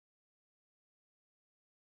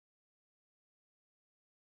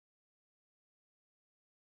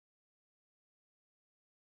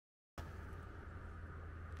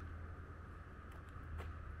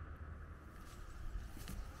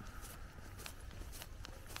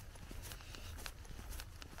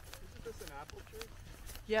apple tree?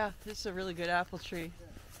 Yeah, this is a really good apple tree.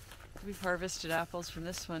 We've harvested apples from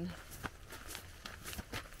this one.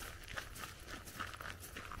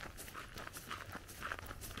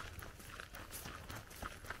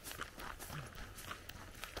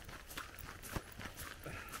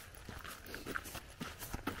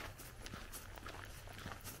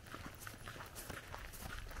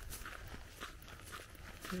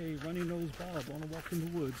 Hey, runny nose Bob, wanna walk in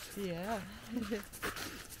the woods? Yeah.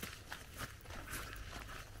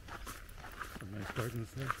 Some nice gardens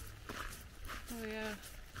there. Oh yeah.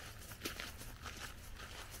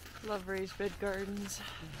 Love raised bed gardens.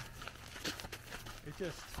 I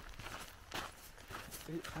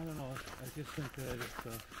don't know, I just think that it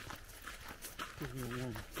gives me a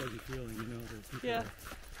warm, fuzzy feeling, you know, that people are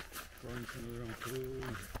growing some of their own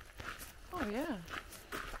food. Oh yeah.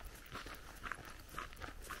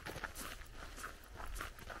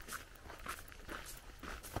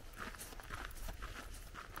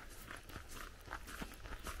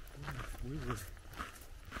 We were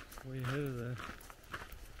way ahead of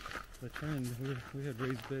the trend. We had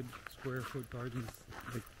raised bed square foot gardens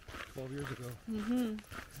like 12 years ago. Mm-hmm.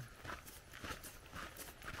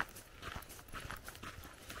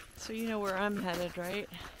 So you know where I'm headed, right?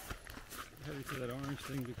 Headed to that orange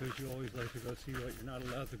thing because you always like to go see what you're not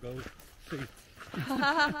allowed to go see. You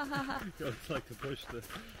always like to push the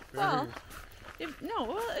barriers. Well,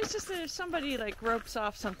 it's just that if somebody like ropes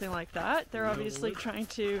off something like that, they're obviously trying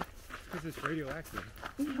to. Because it's radioactive.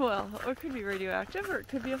 Well, or it could be radioactive, or it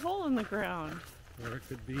could be a hole in the ground. Or it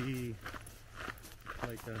could be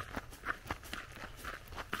like a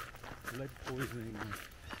lead poisoning.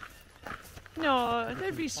 No,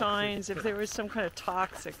 there'd be signs if there was some kind of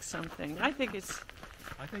toxic something. I think it's.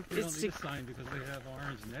 I think they don't need a sign because they have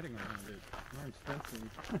orange netting around it, orange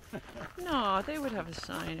fencing. No, they would have a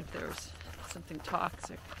sign if there was something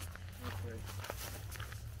toxic. Okay.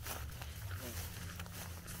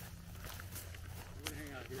 We're gonna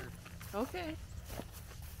hang out here. Okay.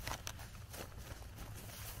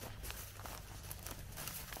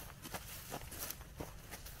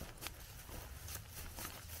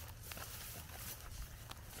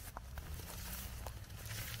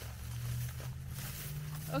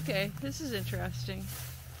 Okay, this is interesting.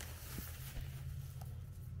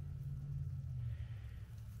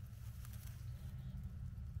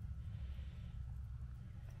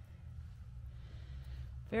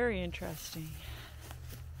 Very interesting.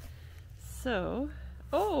 So,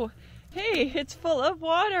 oh, hey, it's full of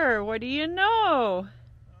water. What do you know?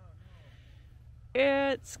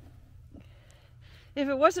 It's, if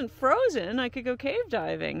it wasn't frozen, I could go cave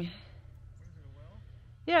diving.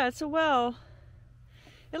 Yeah, it's a well.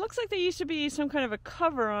 It looks like there used to be some kind of a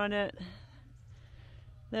cover on it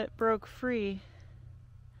that broke free.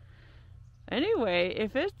 Anyway,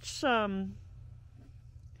 if it's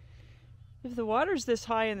if the water's this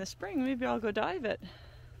high in the spring, maybe I'll go dive it.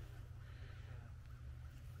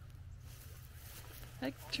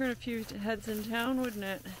 That'd turn a few heads in town, wouldn't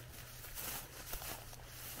it?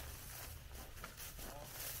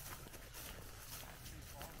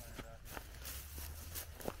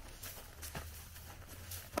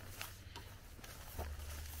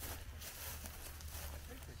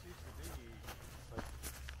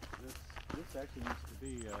 This actually used to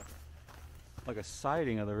be like a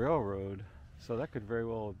siding of the railroad, so that could very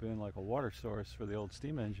well have been like a water source for the old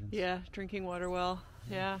steam engines. Yeah, drinking water well.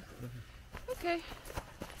 Yeah. Okay.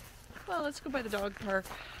 Well, let's go by the dog park.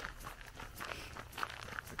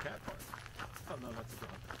 The cat park. Oh no, that's a dog.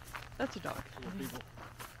 That's a dog. People.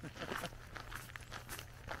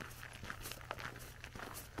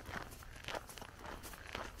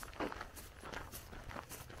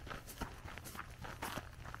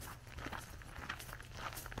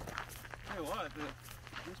 Tell you what,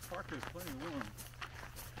 this park is plenty warm.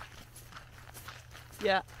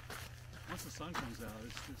 Yeah. Once the sun comes out,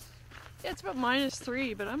 it's just Yeah, it's about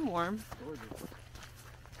 -3, but I'm warm. gorgeous.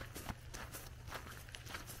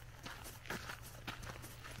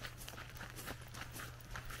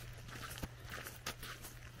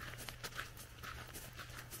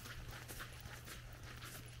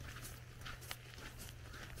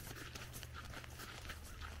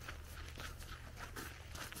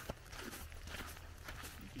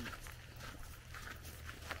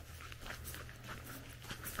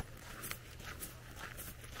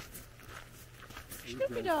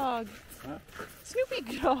 Snoopy dog. Huh? Snoopy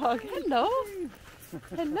dog. Hello.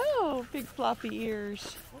 Hello, big floppy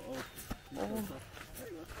ears. Uh-oh.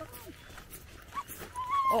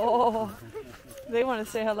 Oh. Oh. They want to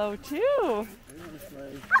say hello too.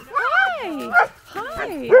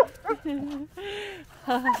 Hi.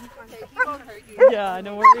 Hi. Yeah,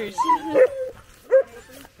 no worries.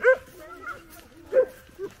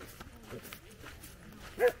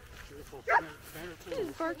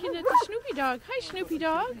 barking at the Snoopy dog. Hi, Snoopy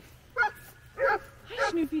dog. Hi,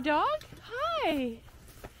 Snoopy dog. Hi.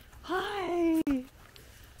 Hi.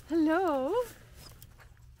 Hello.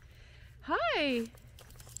 Hi.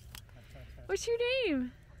 What's your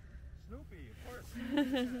name? Snoopy, of course.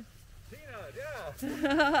 Tina,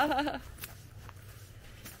 yeah.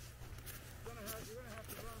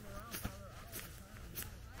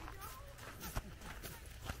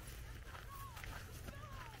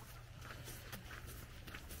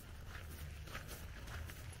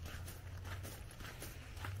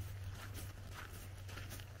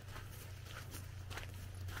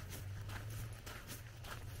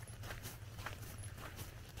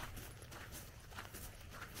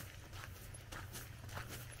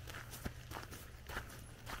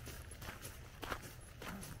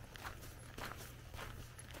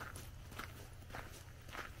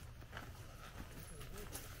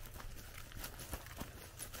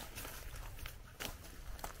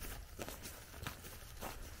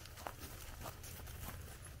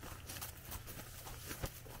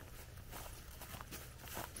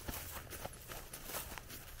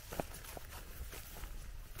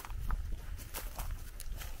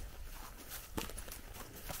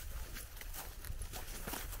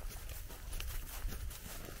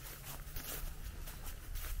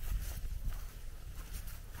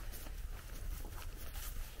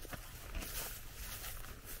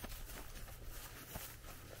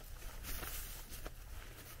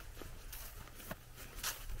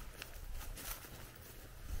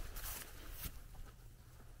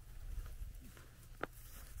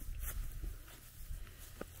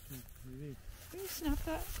 Can you snap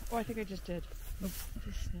that? Oh, I think I just did. Nope.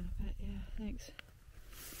 Just snap it. Yeah, thanks.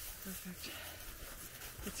 Perfect.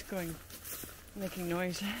 It's going, making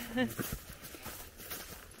noise.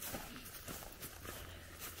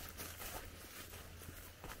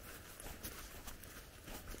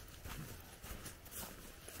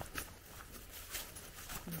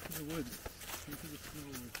 Into the woods, into the snow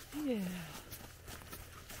woods. Yeah.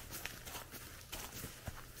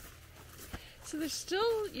 So there's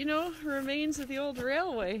still, you know, remains of the old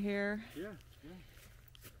railway here. Yeah, yeah.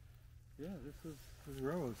 Yeah, this is the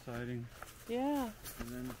railroad siding. Yeah. And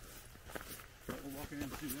then what we're walking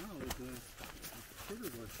into now is a sugar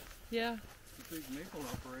bush. Yeah. It's a big maple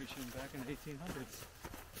operation back in the 1800s.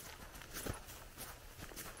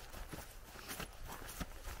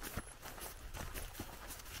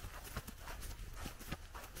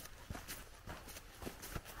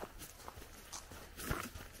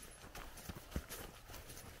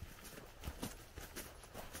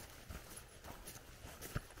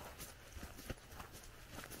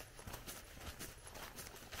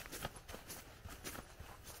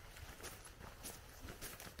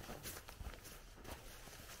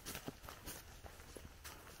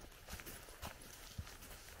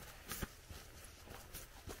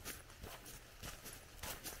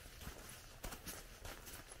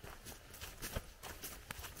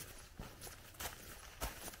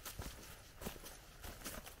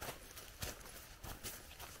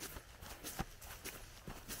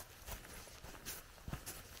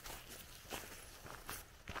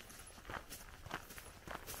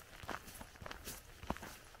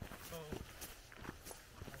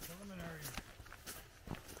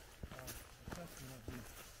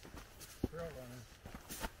 Trail runners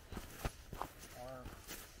are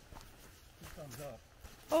 2 thumbs up.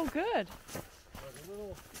 Oh, good. But a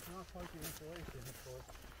little, not quite the insulation, of course,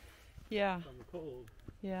 Yeah. from the cold.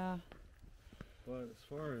 Yeah. But as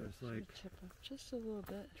far as like Chip up just a little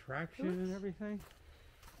bit. traction and everything,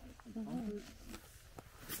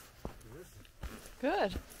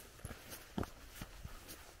 Good.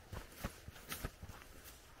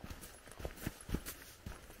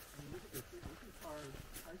 this is hard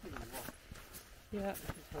hiking and walk. Yeah. This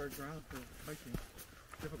is hard ground for hiking,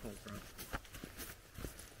 difficult ground.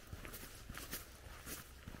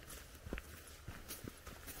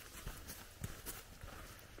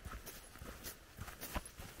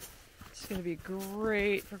 It's going to be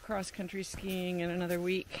great for cross-country skiing in another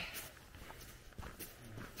week.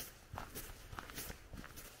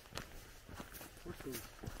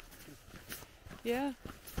 Yeah.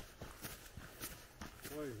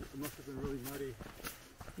 Boy, it must have been really muddy.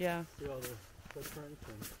 Yeah. See all the footprints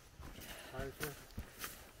and tires there?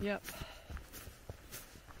 Yep.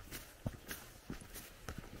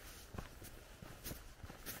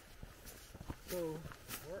 So,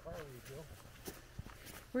 where are we, Jill?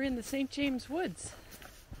 We're in the St. James Woods.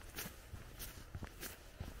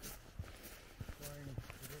 During the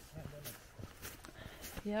great pandemic.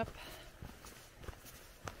 Yep.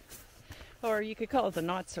 Or you could call it the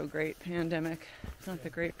not so great pandemic, not the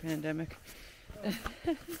great pandemic.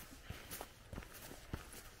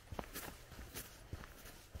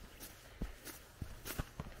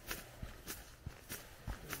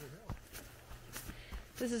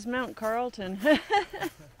 This is Mount Carleton,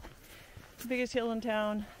 biggest hill in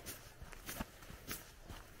town.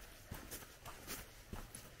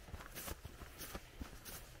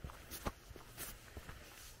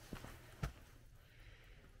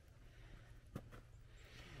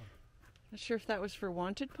 Not sure if that was for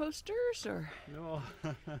wanted posters or. No.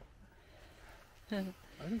 I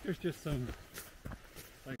think there's just some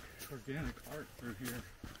like organic art through here.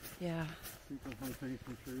 Yeah. People hunting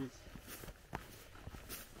some trees.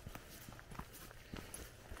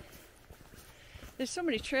 There's so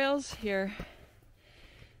many trails here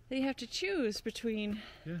that you have to choose between,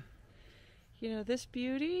 you know, this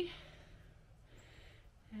beauty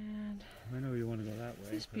and I know you want to go that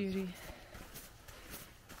way. This beauty.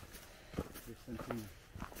 There's something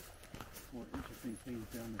more interesting things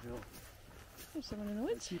down the hill. There's someone in the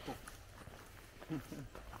woods. People.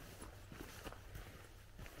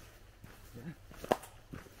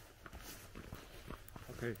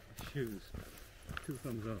 Okay, shoes. 2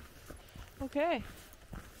 thumbs up. Okay.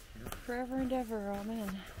 Yep. Forever and ever, amen.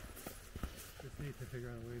 Just need to figure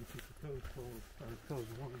out a way to keep the toes cold, or toes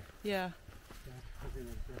warm. Yeah.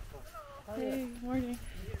 Oh, hey, morning.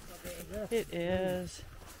 It is.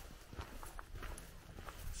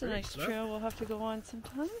 It's a nice trail we'll have to go on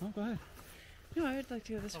sometime. Oh, go ahead. No, I would like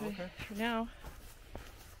to go this way okay. for now.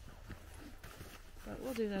 But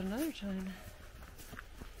we'll do that another time.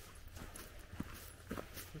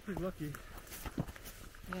 We're pretty lucky.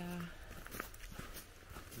 Yeah.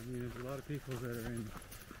 I mean, there's a lot of people that are in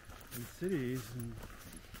cities and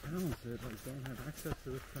towns that like don't have access to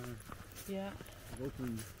this kind of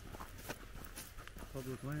open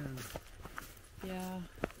public land. Yeah.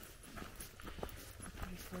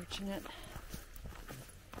 Pretty fortunate.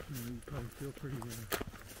 You know, you probably feel pretty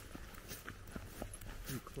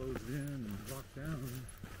closed in and locked down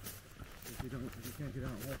if you can't get out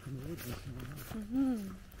and walk in the woods once in a while.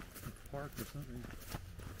 A park or something.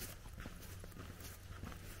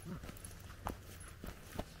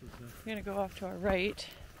 We're gonna go off to our right,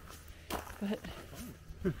 but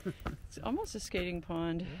it's almost a skating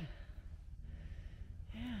pond.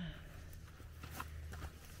 Yeah.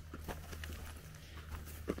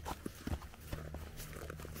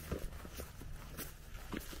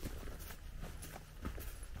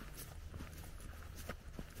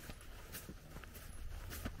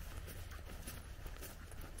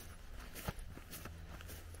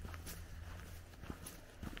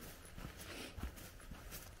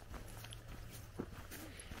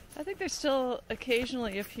 I think there's still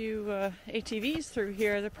occasionally a few ATVs through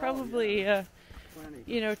here. They're probably,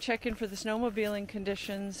 you know, checking for the snowmobiling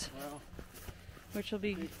conditions, which will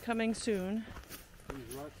be coming soon.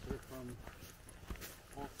 These ruts are from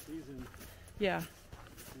all season. Yeah.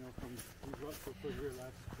 You know, from these ruts were put here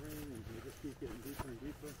last spring, and they just keep getting deeper and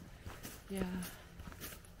deeper. Yeah.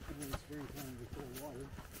 And then the springtime we full water.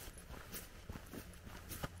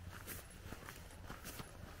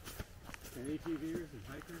 Can ATVers and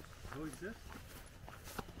hikers coexist?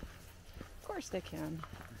 Of course they can.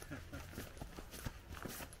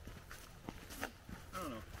 I don't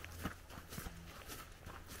know.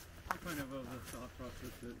 I'm kind of the thought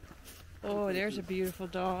process that... Oh, there's a beautiful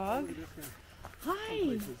dog.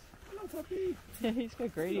 Hi! Hello, puppy! He's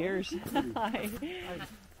got great ears. Hi!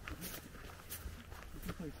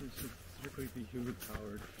 Some places should strictly be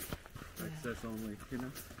human-powered. Access only, you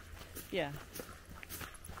know? Yeah.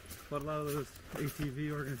 But a lot of those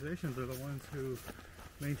ATV organizations are the ones who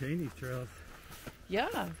maintain these trails. Yeah,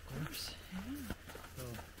 of course. Yeah. So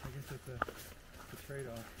I guess it's a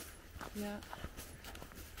trade-off. Yeah.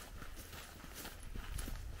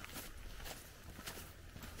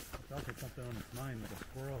 It's also something on its mind, like a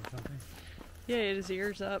squirrel or something. Yeah, it has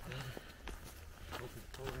ears up. I hope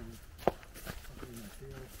it's pulling something in the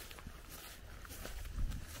field.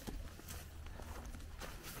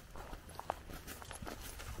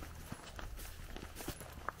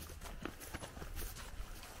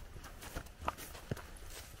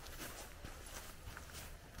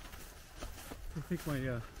 I think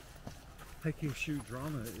my hiking shoe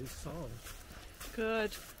drama is solved.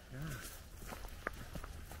 Good. Yeah.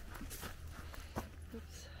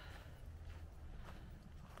 Oops.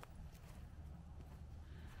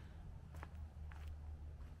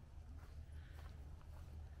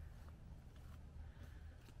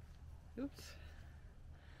 Oops.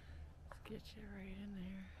 Let's get you right in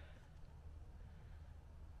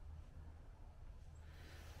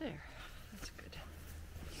there. There. That's good.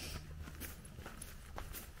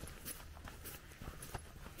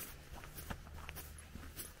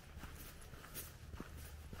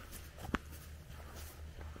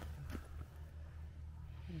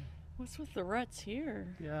 What's with the ruts here?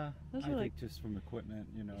 Yeah, those I are think just from equipment,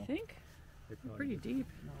 you know. You think? They're pretty deep.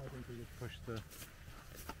 No, I think they just pushed the,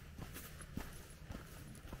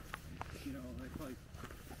 you know, they probably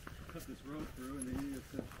cut this road through and they needed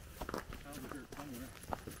to pile the dirt somewhere.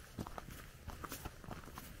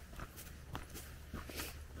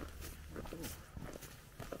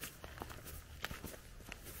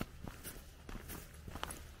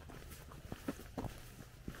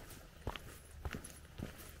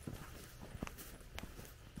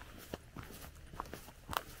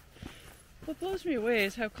 What blows me away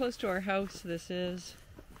is how close to our house this is.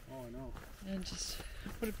 Oh, I know. And just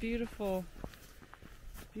what a beautiful,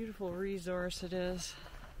 beautiful resource it is.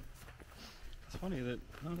 It's funny that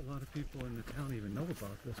not a lot of people in the town even know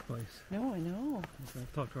about this place. No, I know.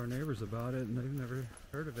 I've talked to our neighbors about it and they've never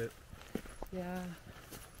heard of it. Yeah.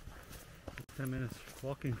 10 minutes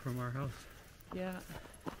walking from our house. Yeah.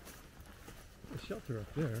 There's a shelter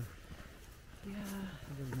up there. Yeah.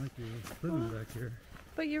 Somebody might be living back here.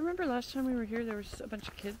 But you remember last time we were here, there was a bunch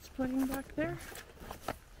of kids playing back there?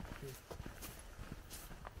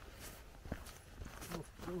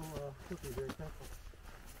 Cookie, very careful.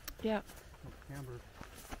 Yeah. Oh, camber.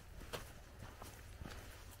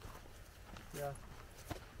 Yeah.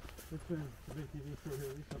 It's been a big TV show here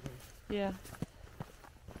recently. Yeah.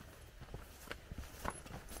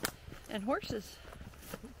 And horses.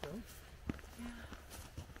 I think so. Yeah.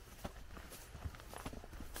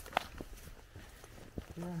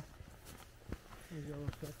 Yeah. There's a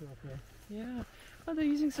little shelter up there. Yeah. Oh, they're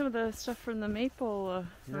using some of the stuff from the maple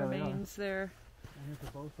remains there. And here's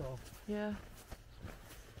the bow saw. Yeah.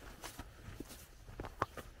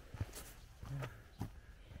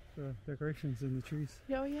 The decorations in the trees.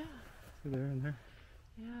 Oh, yeah. See there and there.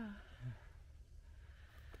 Yeah.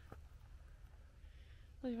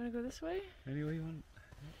 Well, you want to go this way? Any way you want.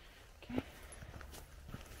 Okay.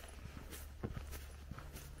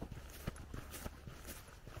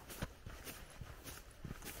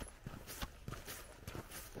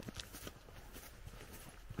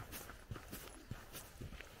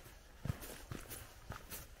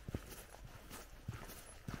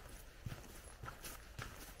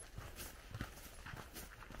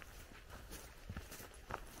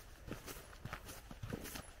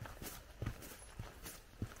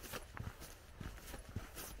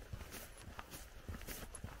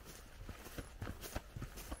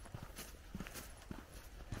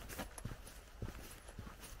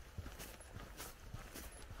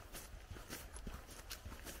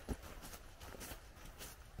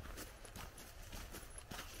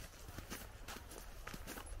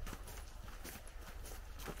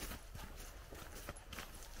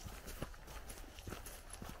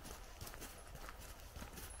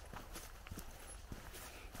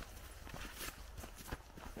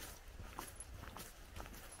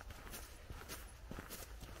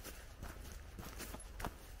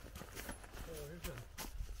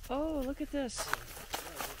 Oh, look at this. I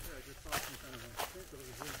just saw some kind of a print over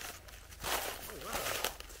here. Oh, wow.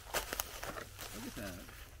 Look at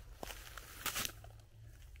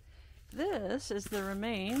that. This is the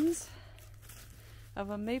remains of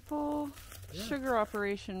a maple sugar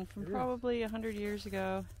operation from probably 100 years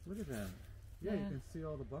ago. Look at that. Yeah, you can see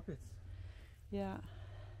all the buckets. Yeah.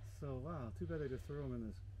 So, wow, too bad they just threw them in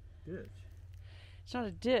this ditch. It's not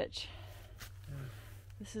a ditch. Yeah.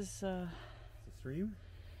 This is, it's a stream?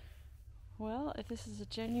 well, if this is a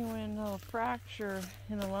genuine little fracture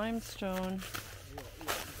in the limestone,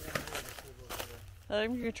 I'm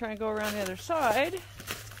going to try and go around the other side.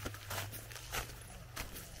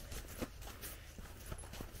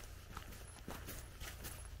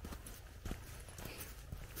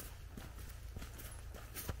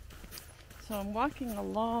 So I'm walking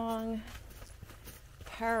along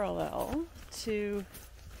parallel to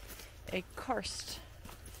a karst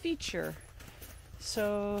feature.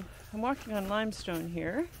 So I'm walking on limestone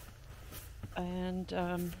here, and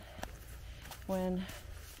when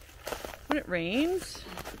it rains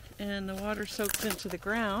and the water soaks into the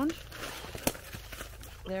ground,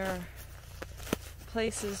 there are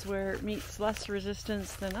places where it meets less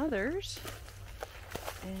resistance than others,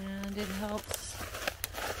 and it helps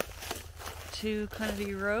to kind of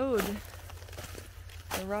erode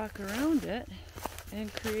the rock around it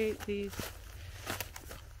and create these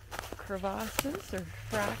crevasses or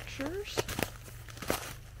fractures.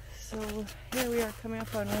 So here we are coming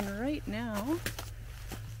up on one right now.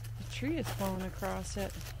 The tree is falling across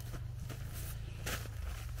it.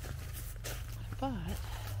 But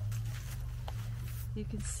you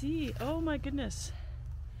can see, oh my goodness,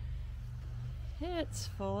 it's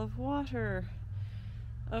full of water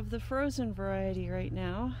of the frozen variety right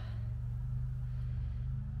now.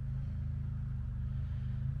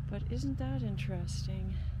 But isn't that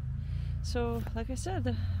interesting? So, like I said,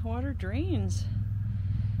 the water drains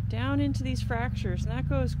down into these fractures, and that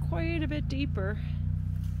goes quite a bit deeper.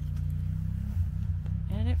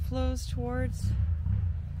 And it flows towards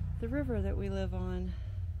the river that we live on.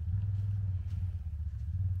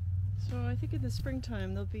 So I think in the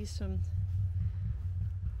springtime there'll be some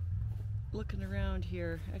looking around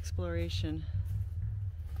here, exploration.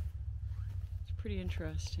 It's pretty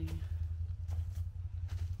interesting.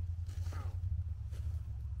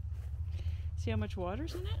 See how much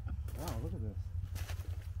water's in it? Wow, look at this.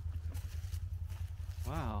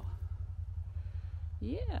 Wow.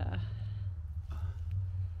 Yeah.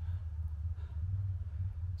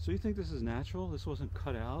 So you think this is natural? This wasn't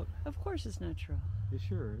cut out? Of course it's natural. You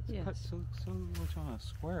sure? It's Yes. cut so much on a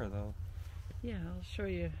square though. Yeah, I'll show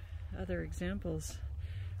you other examples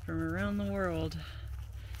from around the world.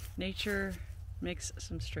 Nature makes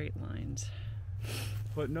some straight lines.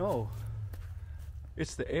 But no,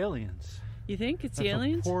 it's the aliens. You think it's That's the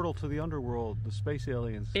aliens? a portal to the underworld, the space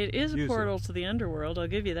aliens. It is a portal to the underworld, I'll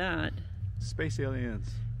give you that. Space aliens.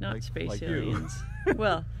 Not space like aliens.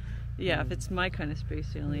 Well, yeah, if it's my kind of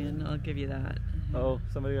space alien, I'll give you that. Oh,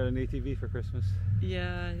 somebody got an ATV for Christmas.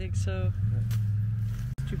 Yeah, I think so.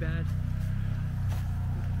 It's too bad.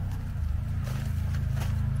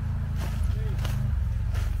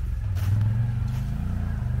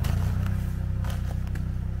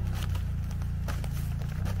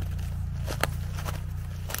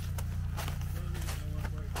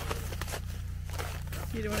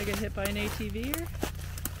 You don't want to get hit by an ATV-er?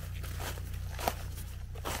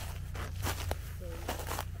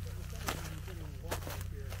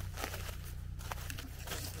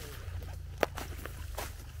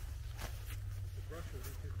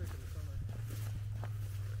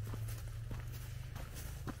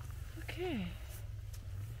 Okay.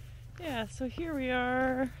 Yeah, so here we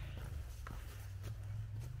are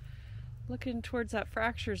looking towards that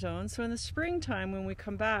fracture zone. So in the springtime when we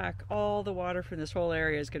come back, all the water from this whole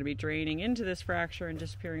area is going to be draining into this fracture and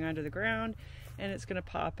disappearing under the ground, and it's going to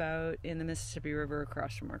pop out in the Mississippi River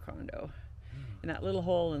across from our condo. In that little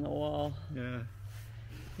hole in the wall. Yeah.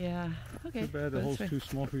 Yeah. Okay. Too bad the hole's too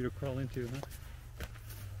small for you to crawl into, huh?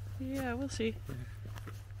 Yeah, we'll see.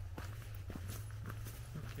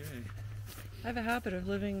 Okay. I have a habit of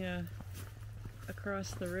living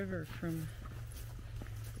across the river from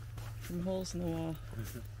holes in the wall.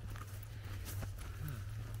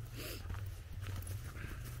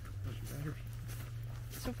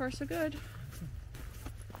 So far, so good.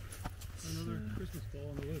 Another Christmas ball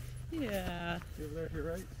in the woods. Yeah. See over there to your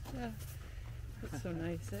right? Yeah. That's so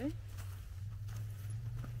nice, eh?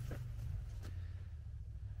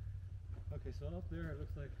 Okay, so up there it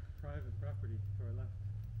looks like private property to our left.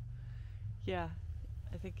 Yeah,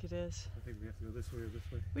 I think it is. I think we have to go this way or this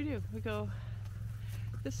way. We do. We go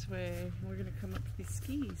this way, and we're going to come up to these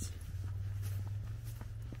skis.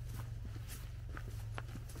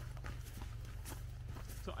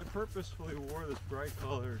 So I purposefully wore this bright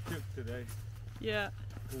color tip today. Yeah.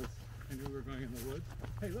 Because I knew we were going in the woods.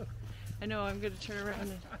 Hey, look. I know, I'm going to turn around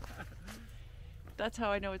and... That's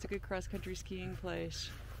how I know it's a good cross-country skiing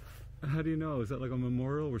place. How do you know? Is that like a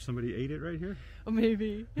memorial where somebody ate it right here? Oh,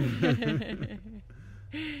 maybe.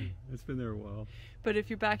 It's been there a while. But if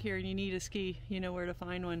you're back here and you need a ski, you know where to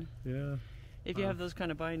find one. Yeah. If you have those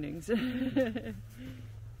kind of bindings.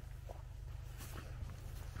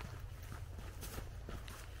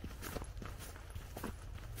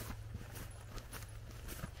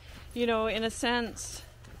 You know, in a sense,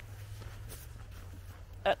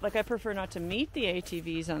 like I prefer not to meet the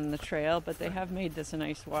ATVs on the trail, but they have made this a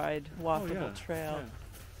nice wide walkable trail. Yeah.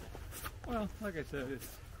 Well, like I said, it's,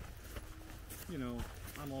 you know,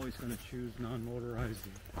 I'm always going to choose non-motorized.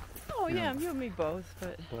 Oh yeah, you and me both,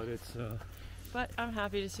 but it's but I'm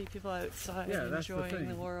happy to see people outside enjoying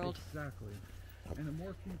the world. Exactly. And the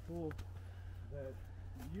more people that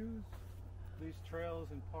use these trails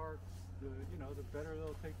and parks, the better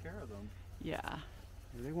they'll take care of them. Yeah.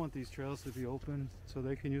 They want these trails to be open so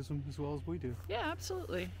they can use them as well as we do. Yeah,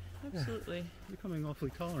 absolutely. Absolutely. Yeah. Becoming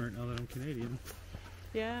awfully tolerant now that I'm Canadian.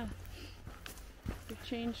 Yeah. You've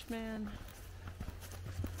changed, man.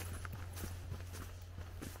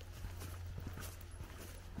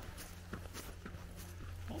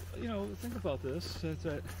 Well, you know, think about this. It's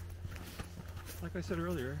that, like I said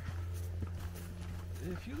earlier,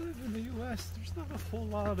 if you live in the U.S., there's not a whole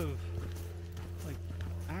lot of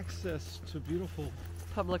access to beautiful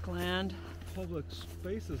public land, public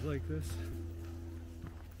spaces like this.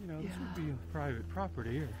 You know, this would be a private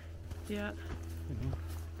property here. Yeah. You know,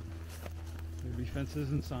 there'd be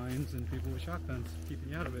fences and signs and people with shotguns keeping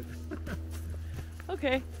you out of it.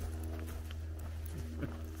 Okay.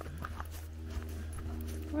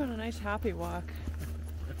 We're on a nice happy walk.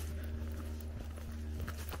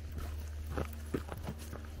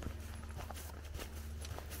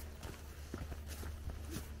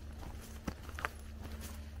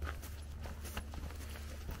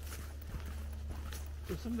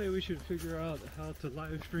 So someday we should figure out how to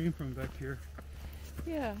live stream from back here.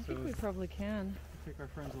 Yeah, I think we probably can. Take our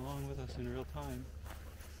friends along with us in real time.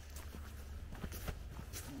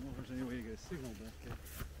 I don't know if there's any way to get a signal back here.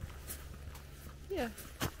 Yeah.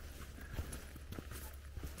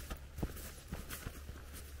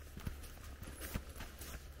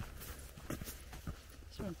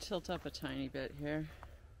 Just want to tilt up a tiny bit here.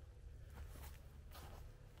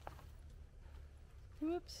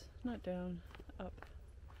 Whoops, not down, up.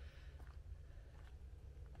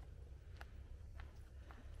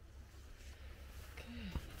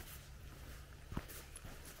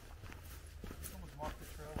 Someone's marked the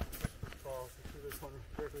trail with Christmas balls. You see this one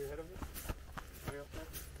directly ahead of us? Way up there?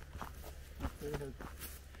 Up there ahead.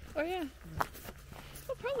 Oh yeah.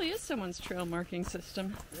 Well, probably is someone's trail marking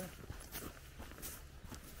system. Yeah.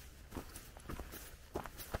 I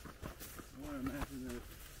want to imagine that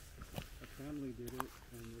a family did it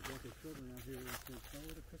and they got their children out here and said, "Smell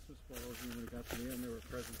the Christmas balls," and when we got to the end there were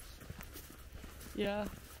presents. Yeah,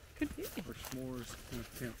 could be. Or s'mores in a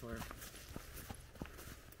campfire.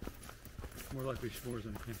 More likely s'mores in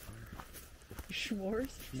a campfire.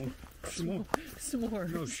 S'mores? S'mores.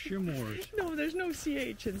 S'mores. No, s'mores. No, there's no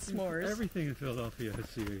CH in s'mores. Everything in Philadelphia has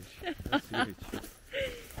CH. Has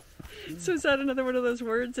CH. So is that another one of those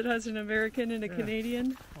words that has an American and a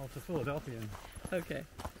Canadian? Oh, it's a Philadelphian. Okay.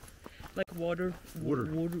 Like water. Water.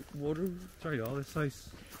 Water. That's right, all this ice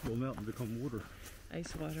will melt and become water.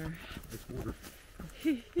 Ice water. It's water.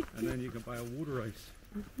 And then you can buy a water ice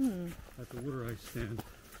at the water ice stand.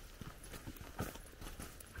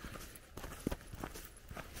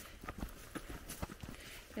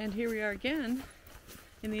 And here we are again.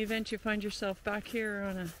 In the event you find yourself back here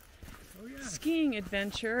on a skiing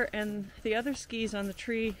adventure and the other skis on the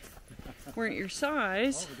tree weren't your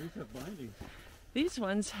size. Oh, these have bindings. These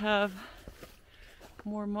ones have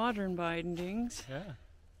more modern bindings. Yeah.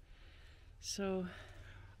 So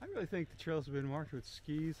I really think the trails have been marked with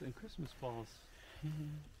skis and Christmas balls.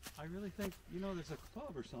 I really think, you know, there's a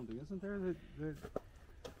club or something, isn't there?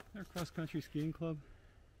 Their cross-country skiing club?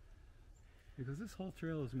 Because this whole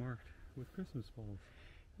trail is marked with Christmas balls.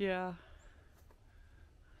 yeah.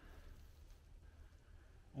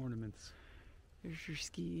 Ornaments. Here's your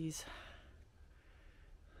skis.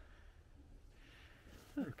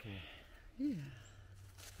 Very cool. Yeah.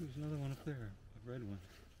 There's another one up there, a red one.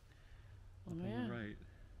 Up on the right.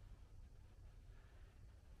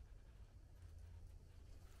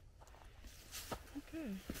 Okay.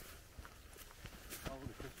 Follow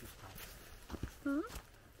the Christmas balls. Huh?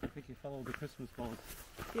 I think you follow the Christmas balls.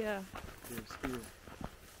 Yeah. They're skier.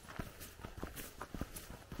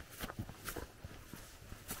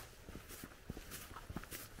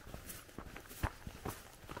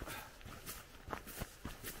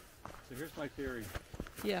 So here's my theory.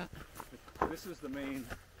 Yeah. This is the main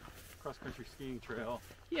cross-country skiing trail.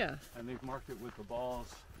 Yeah. And they've marked it with the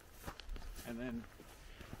balls. And then...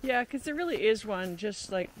 Yeah, because there really is one,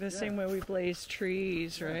 just like the same way we blaze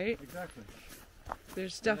trees, right? Exactly.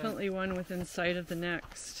 There's definitely one within sight of the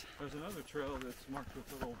next. There's another trail that's marked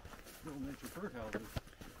with little miniature birdhouses.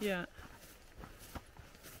 Yeah.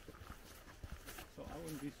 So I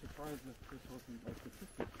wouldn't be surprised if this wasn't like the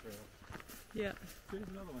Christmas trail. Yeah. Here's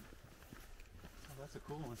another one. Oh, that's a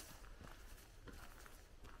cool one.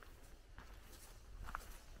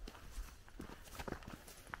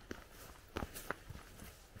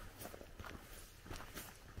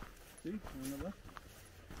 See, on the left?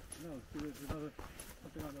 No, see there's another,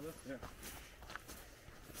 something on the left there.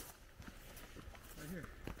 Right here.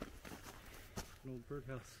 An old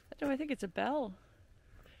birdhouse. No, I think it's a bell.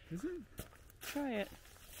 Is it? Try it.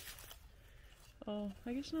 Oh,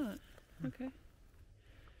 I guess not. Okay.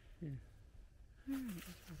 Yeah.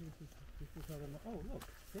 Alright. Oh, look,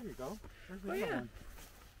 there you go. There's the Oh, other yeah. one.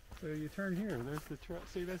 So you turn here. There's the trail.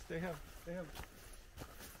 See this? They have.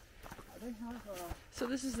 So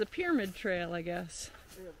this is the pyramid trail, I guess.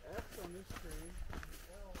 They have X on this tree and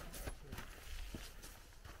L on that tree.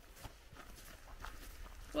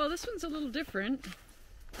 Well, this one's a little different. I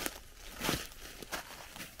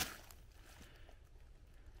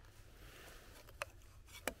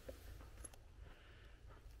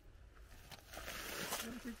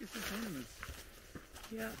think it's just ornaments.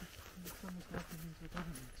 Yeah. It's almost like these with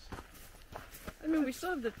ornaments. I mean, we still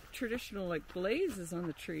have the traditional like blazes on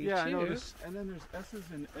the tree yeah, too. I know. And then there's S's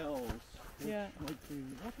and L's. Yeah. Might be,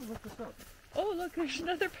 we'll have to look this up. Oh, look, there's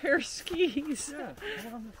another pair of skis. Yeah,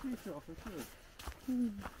 come on the ski trail for sure.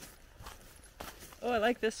 Oh, I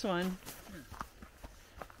like this one. Yeah.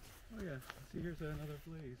 Oh yeah, see here's another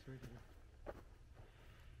blaze right here.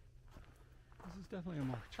 This is definitely a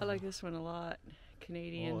mark trail. I like this one a lot.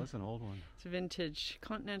 Canadian. Oh, that's an old one. It's vintage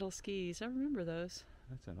Continental skis. I remember those.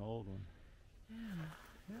 That's an old one. Yeah.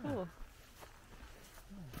 Yeah. Cool.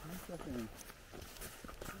 Oh, that's definitely.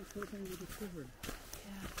 What a cool thing we discovered.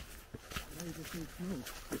 Yeah. Now you just need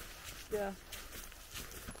snow. Yeah.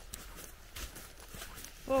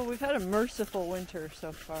 Well, we've had a merciful winter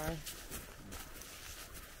so far.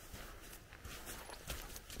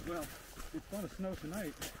 Well, it's going to snow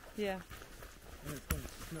tonight. Yeah. And it's going to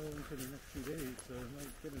snow for the next few days, so it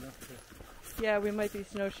might get enough to... Yeah, we might be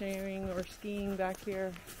snowshoeing or skiing back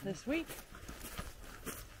here this week.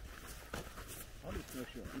 I'll be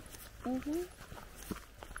snowshoeing. Mm-hmm.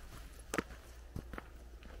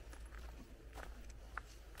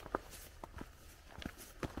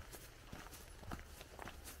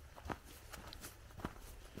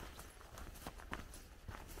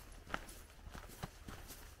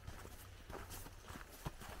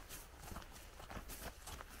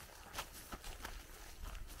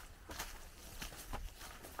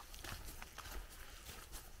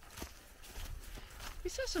 We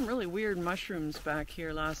saw some really weird mushrooms back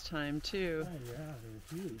here last time too. Oh yeah,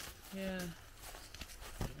 they're huge. Yeah.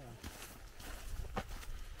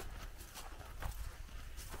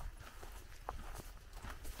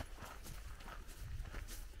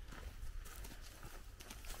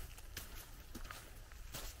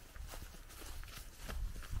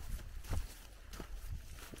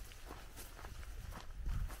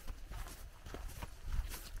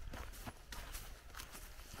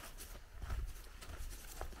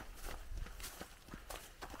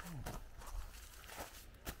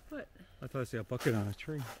 What? I thought I saw a bucket on a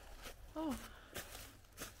tree. Oh.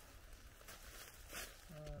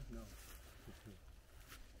 No.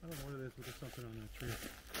 I don't know what it is, but there's something on that tree.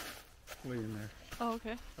 Way in there. Oh,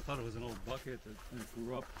 okay. I thought it was an old bucket that and it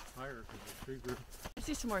grew up higher because the tree grew. I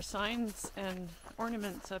see some more signs and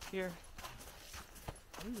ornaments up here.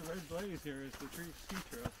 I think the red blaze here is the tree ski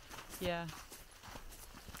trail. Yeah.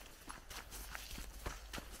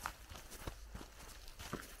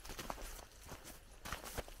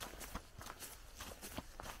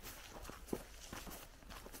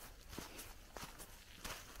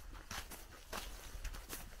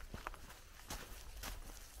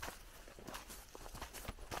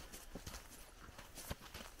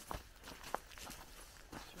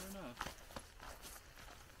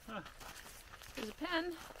 There's a pen.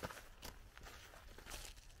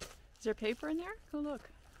 Is there paper in there? Go look.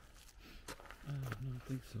 I don't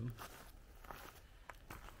think so.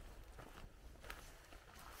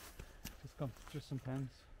 Just some pens.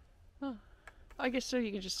 Oh, I guess so.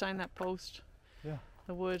 You can just sign that post. Yeah.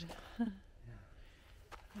 The wood. Yeah.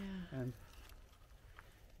 Yeah. And.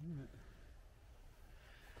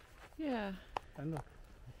 Yeah. And look,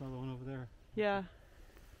 there's another one over there. Yeah.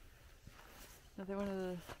 Another one of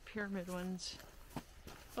the pyramid ones.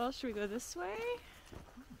 Well, should we go this way?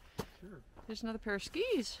 Sure. There's another pair of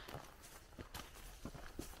skis.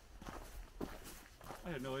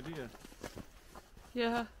 I had no idea.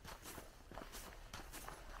 Yeah.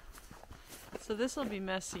 So this will be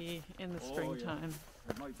messy in the springtime.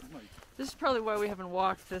 Yeah. It might. This is probably why we haven't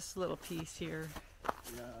walked this little piece here.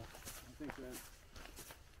 Yeah, I think that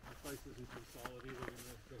the place isn't too solid either.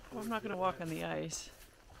 Well, I'm not going to walk on the ice.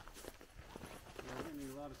 Yeah, we're going to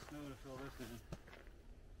need a lot of snow to fill this in.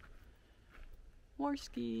 More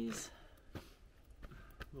skis.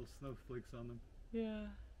 Little snowflakes on them. Yeah.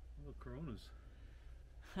 Little Coronas.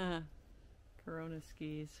 Huh. Corona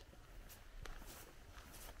skis.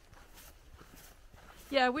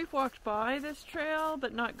 Yeah, we've walked by this trail,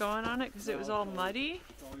 but not gone on it because it was all muddy.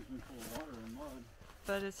 It's always been full of water and mud.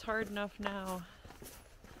 But it's hard enough now.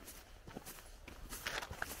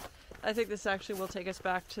 I think this actually will take us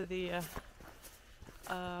back to the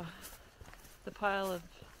pile of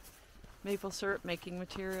maple syrup making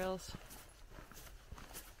materials.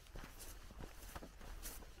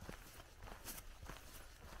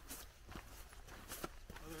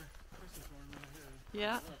 Other Christmas ornament ahead.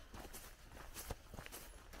 Yeah.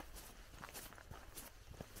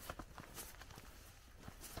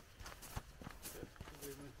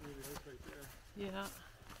 Yeah.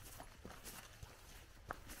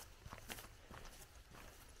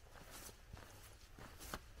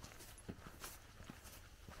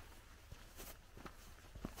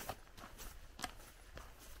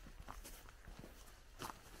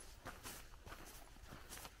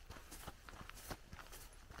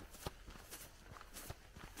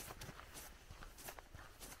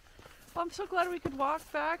 I'm so glad we could walk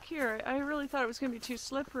back here. I really thought it was going to be too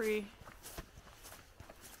slippery.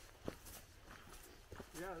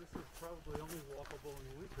 Yeah, this is probably only walkable in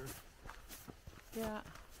the winter. Yeah.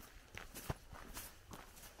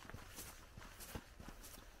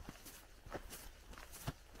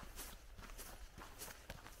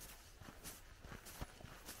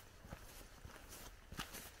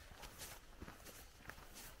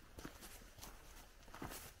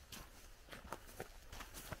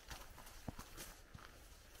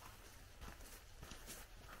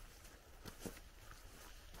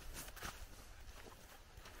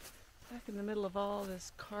 Back in the middle of all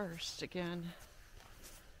this karst again.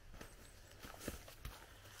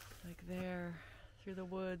 Like there, through the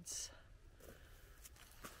woods.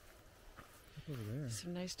 Look over there.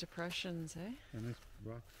 Some nice depressions, eh? And nice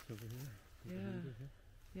rocks over here.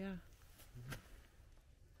 Yeah. Yeah.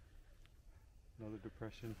 Another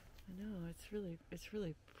depression. I know, it's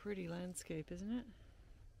really pretty landscape, isn't it?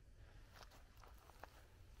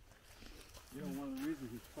 You know, one of the reasons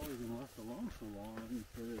it's probably been left alone so long is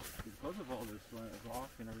because of all this rock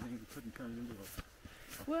and everything, it couldn't turn it into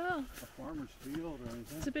a farmer's field or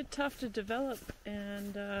anything. It's a bit tough to develop,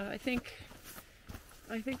 and I think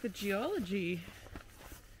the geology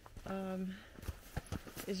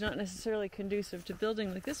is not necessarily conducive to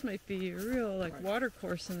building. Like this might be a real water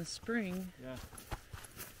course in the spring. Yeah.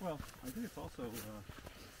 Well, I think it's also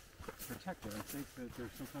protected. I think that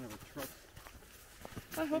there's some kind of a trust.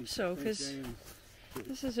 I hope so, because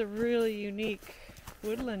this is a really unique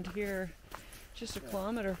woodland here, just a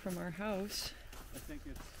kilometer from our house. I think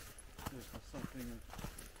there's something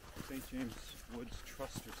of St. James Woods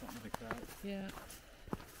Trust or something like that. Yeah.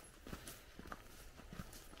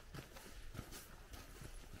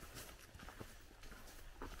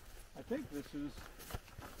 I think it's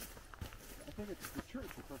the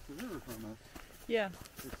church across the river from us. Yeah.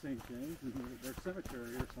 It's St. James, and their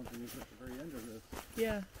cemetery or something is at the very end of this.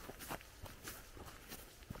 Yeah.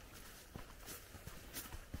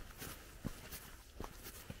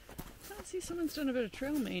 I see someone's done a bit of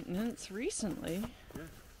trail maintenance recently. Yeah.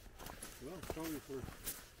 Well, probably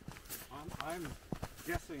I'm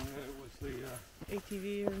guessing that it was the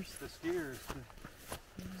ATVers. The skiers.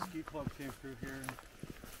 The ski club came through here and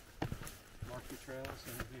marked the trails,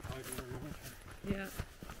 and they bike it every winter. Yeah.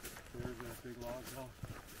 There's a big log hill.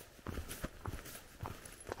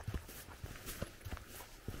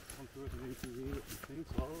 Come through with an ATV with some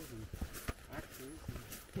chainsaws and axes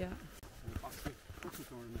and boxy Christmas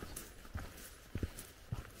ornaments.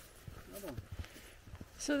 Another one.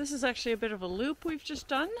 So this is actually a bit of a loop we've just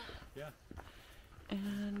done. Yeah.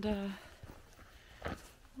 And let's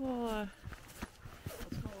go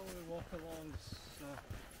walk along this.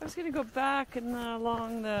 I was going to go back and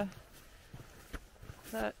along that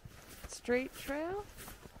straight trail.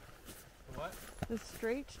 The what? The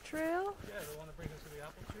straight trail? Yeah, the one that brings us to the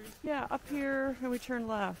apple trees? Yeah, up here and we turn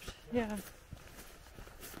left. Yeah.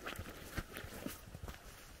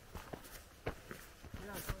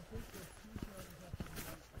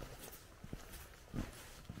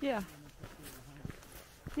 Yeah.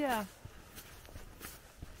 Yeah.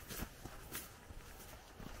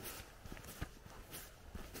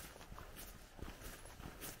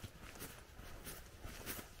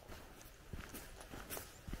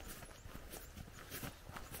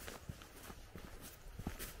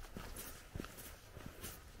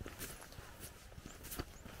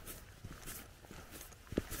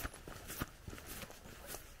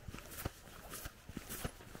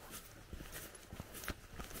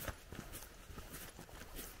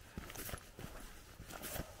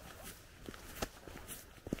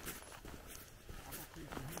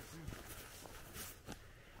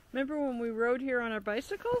 Remember when we rode here on our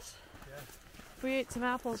bicycles? Yeah. We ate some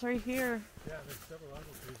apples right here. Yeah, there's several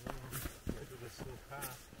apple trees along the edge of this little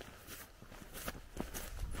path.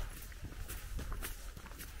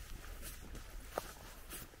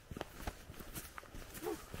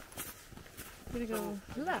 I'm gonna go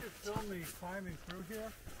left. If you film me climbing through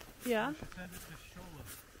here, yeah. you should send it to Shola.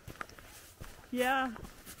 Yeah.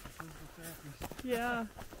 Physical therapy. Yeah.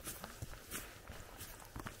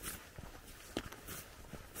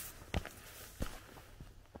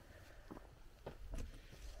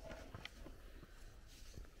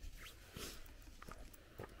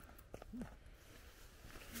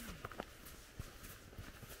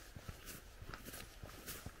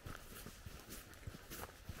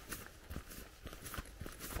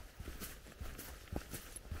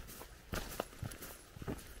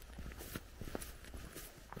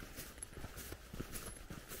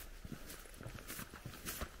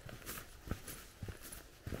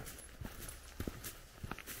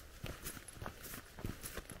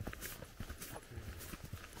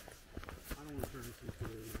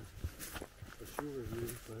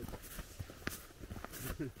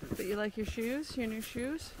 But you like your shoes? Your new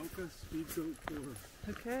shoes? Hoka Speed Goat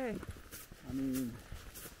 4. Okay. I mean,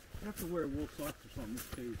 you have to wear wool socks or something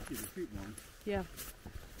to keep your feet warm. Yeah.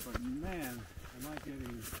 But man, am I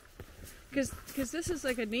getting... Because this is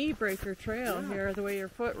like a knee breaker trail here, the way your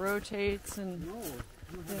foot rotates and... No,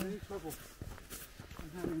 I don't have any trouble.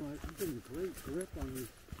 I'm getting great grip on these.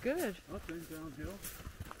 Good. Up and downhill.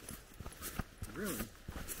 Really?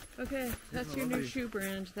 Okay, that's your new shoe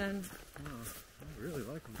brand then. Oh, I really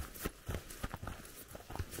like them.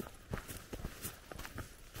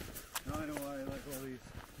 Now I know why I like all these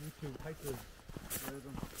YouTube hikers.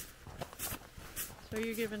 So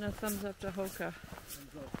you're giving a thumbs up to Hoka.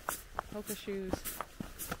 Thumbs up. Hoka shoes.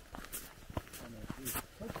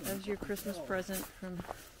 As your Christmas present from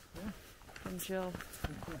Jill. I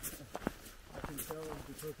can tell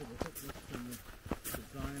because of the thickness and the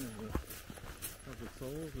design of the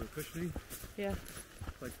soles, the cushioning. Yeah.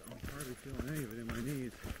 It's like I'm hardly feeling any of it in my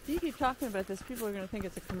knees. You keep talking about this, people are going to think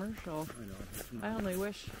it's a commercial. I know. I only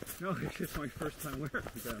wish. No, it's just my first time wearing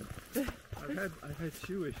them. I've had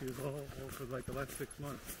shoe issues all for like the last 6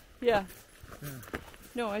 months. Yeah. Yeah.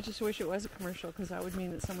 No, I just wish it was a commercial because that would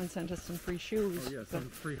mean that someone sent us some free shoes. Oh yeah,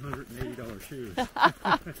 some $380 shoes.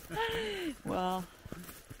 Well,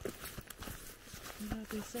 you know what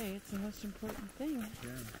they say, it's the most important thing. Yeah.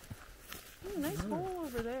 Ooh, nice hole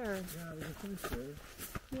over there. Yeah, there's a fence there.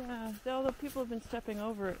 Yeah, although people have been stepping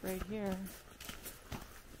over it right here.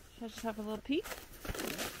 Should I just have a little peek?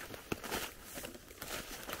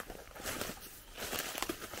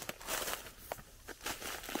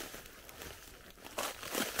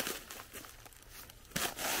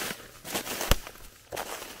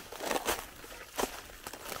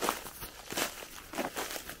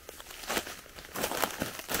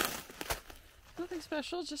 Nothing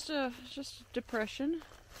special, just depression.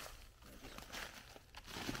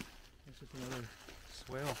 It's just another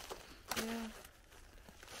swell. Yeah.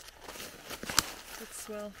 It's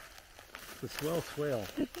swell. The swell.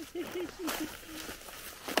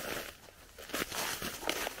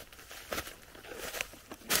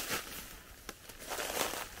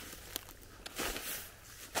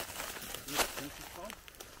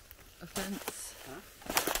 A fence. Huh?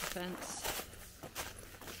 A fence.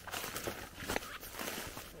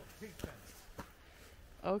 Oh, pig fence.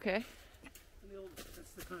 Okay.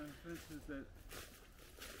 That's the kind of fences that...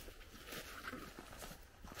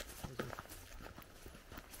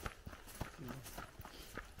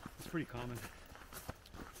 It's pretty common.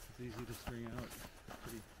 It's easy to string out.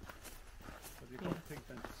 What do you call pig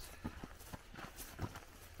fences?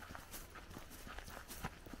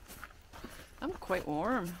 I'm quite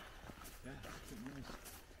warm. Yeah,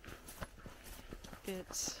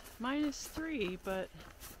 it's It's -3, but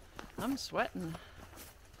I'm sweating.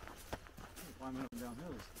 Climbing up and down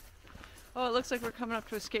hills. Oh, it looks like we're coming up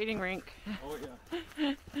to a skating rink. Oh yeah.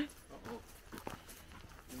 Uh-oh.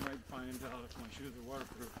 You might find out if my shoes are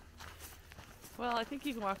waterproof. Well, I think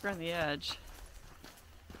you can walk around the edge.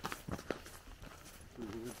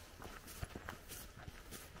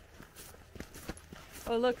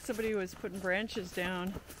 Oh, look, somebody was putting branches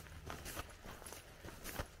down.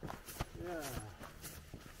 Yeah.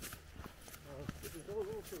 If we go a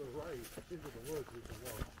little to the right, into the woods, we can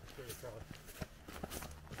walk straight across.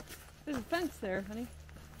 There's a fence there, honey.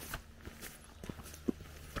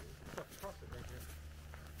 Cross it right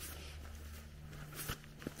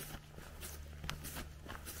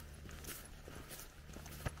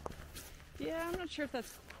here. Yeah, I'm not sure if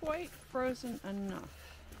that's quite frozen enough.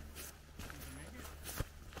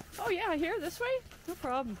 Oh yeah, here, this way? No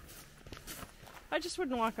problem. I just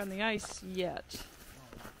wouldn't walk on the ice yet.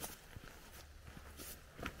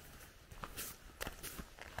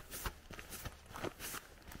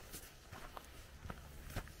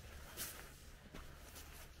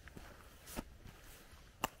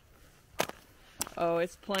 Oh,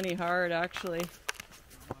 it's plenty hard, actually.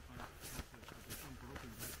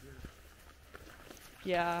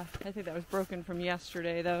 Yeah, I think that was broken from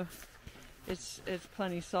yesterday, though. It's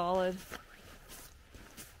plenty solid.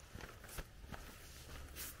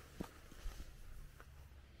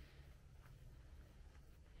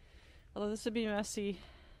 Although this would be messy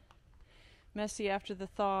after the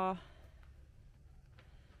thaw.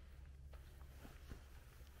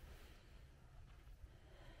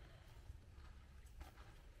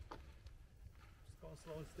 Just go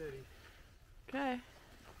slow and steady. Okay.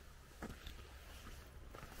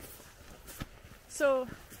 So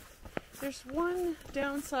there's one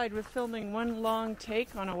downside with filming one long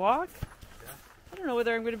take on a walk. Yeah. I don't know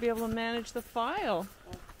whether I'm going to be able to manage the file.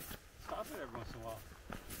 Well, stop it every once in a while.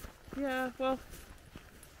 Yeah, well,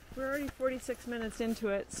 we're already 46 minutes into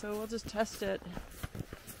it, so we'll just test it.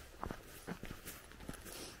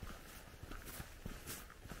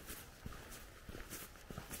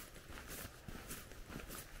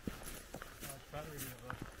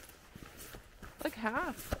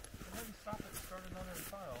 half. Maybe stop it and start another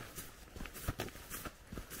file.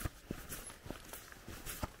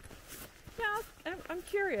 Yeah, I'm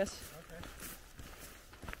curious. Okay.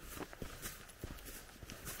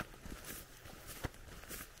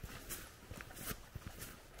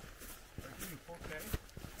 Are you shooting 4K?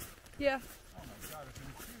 Yeah. Oh my god, it's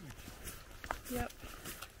huge. Yep.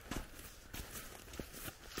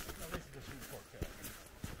 At least it's shooting 4K.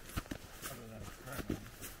 Other than its current one.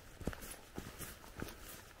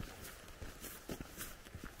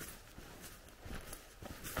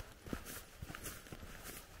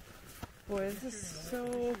 Boy, this is so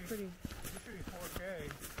pretty. If you're shooting 4K,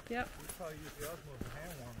 yep. we'd probably use the Osmo as a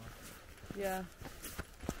hand warmer. Yeah.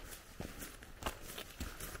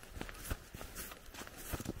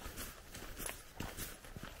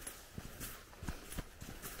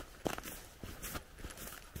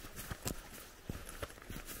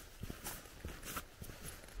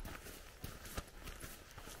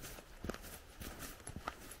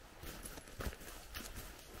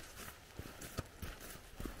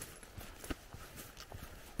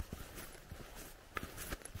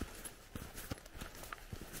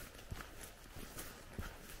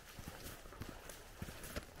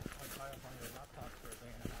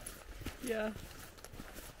 Yeah.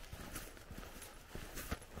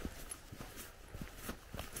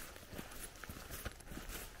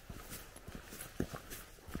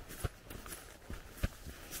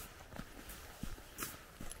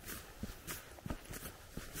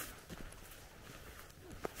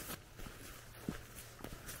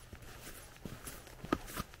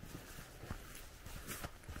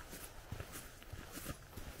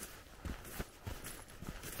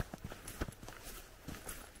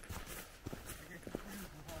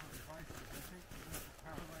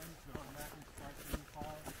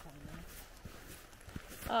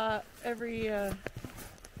 Every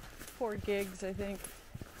 4 gigs, I think.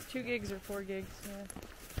 2 gigs or 4 gigs, yeah.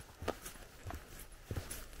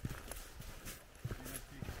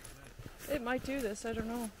 It might do this, I don't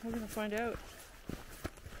know. We're gonna find out.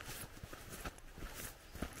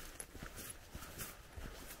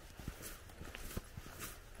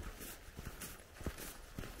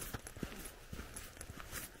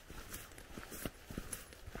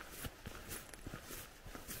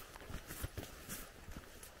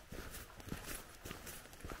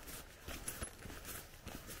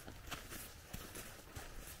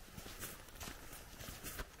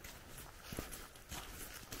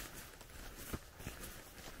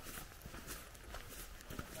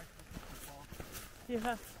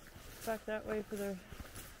 Yeah, back that way for the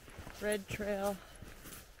red trail.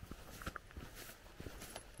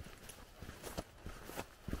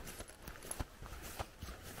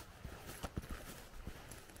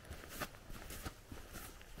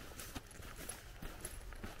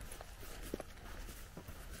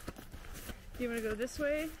 Do you want to go this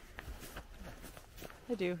way?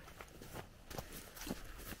 I do.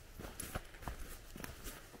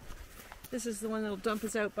 This is the one that'll dump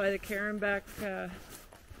us out by the Carenback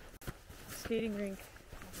skating rink.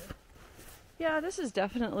 Okay. Yeah, this is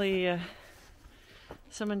definitely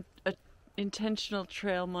some intentional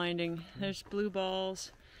trail minding. There's blue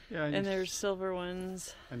balls, yeah, and there's silver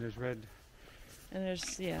ones. And there's red. And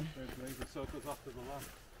there's, yeah. Red so it goes off to the left.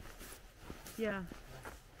 Yeah.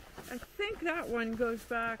 I think that one goes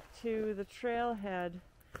back to the trailhead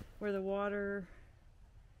where the water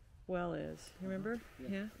well is. You remember?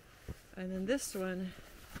 Yeah. And then this one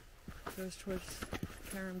goes towards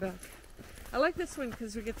Carenback. I like this one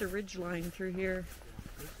because we get the ridge line through here.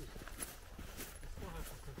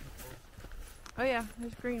 Oh yeah,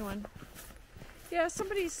 there's a green one. Yeah,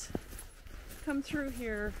 somebody's come through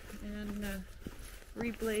here and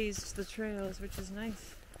reblazed the trails, which is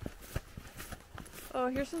nice. Oh,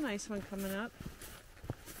 here's a nice one coming up.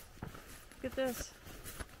 Look at this.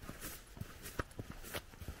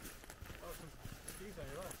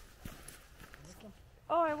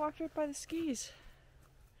 Oh, I walked right by the skis.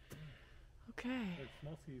 Okay. It's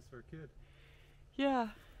small skis for a kid. Yeah.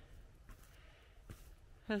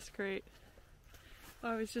 That's great.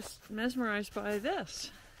 I was just mesmerized by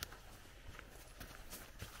this.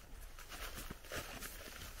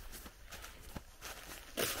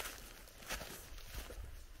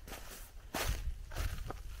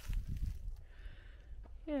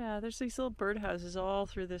 Yeah, there's these little birdhouses all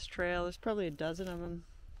through this trail. There's probably a dozen of them.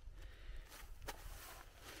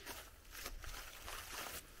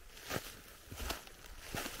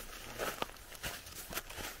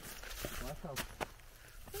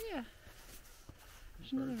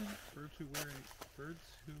 Birds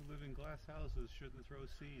who live in glass houses shouldn't throw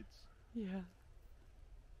seeds. Yeah.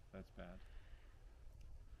 That's bad.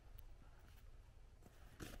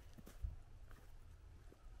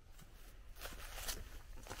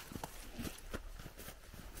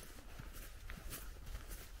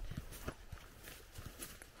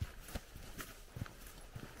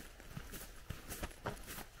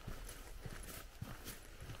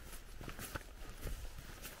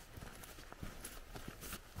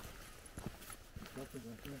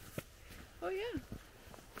 yeah.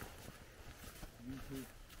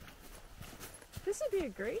 This would be a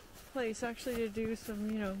great place actually to do some,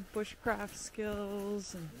 you know, bushcraft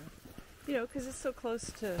skills and, you know, because it's so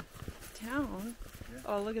close to town. Yeah.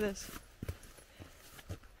 Oh, look at this.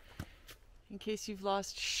 In case you've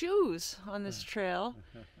lost shoes on this trail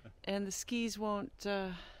and the skis won't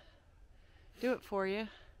do it for you.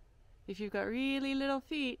 If you've got really little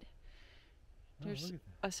feet, there's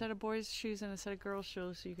a set of boys' shoes and a set of girls'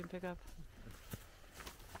 shoes so you can pick up.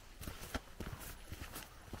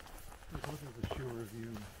 This is a shoe review.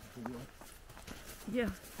 Yeah.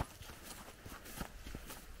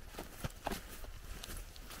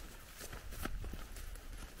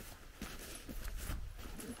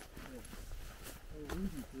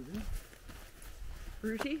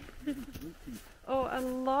 Rooty? Oh, I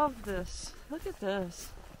love this. Look at this.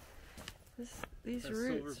 These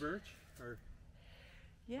roots. Silver birch? Or...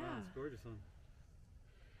 Yeah. Wow, it's gorgeous one.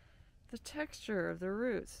 The texture of the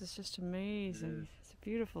roots is just amazing. It's a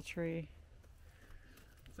beautiful tree.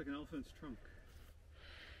 It's like an elephant's trunk.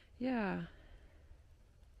 Yeah.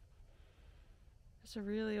 It's a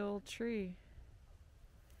really old tree.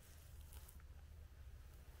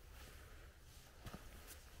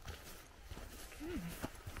 Okay.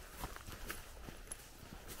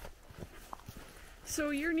 So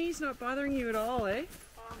your knee's not bothering you at all, eh?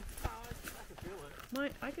 No, I can feel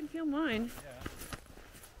it. I can feel mine. Yeah.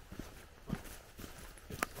 But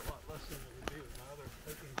it's a lot less than it would be with my other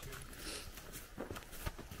hiking shoes.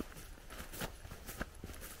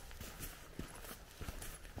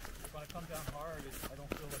 When I come down hard, I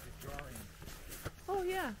don't feel like it's jarring. Oh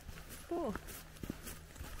yeah, cool.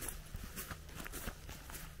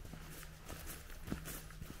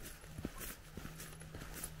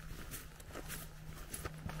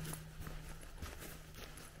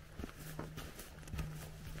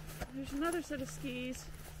 There's another set of skis.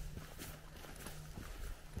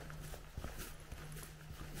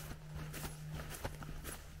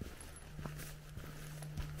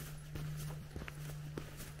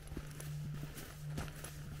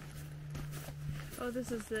 Oh,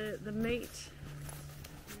 this is the mate.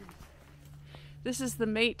 This is the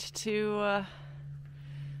mate to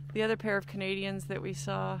the other pair of Canadians that we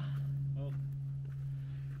saw. Oh,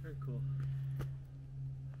 very cool.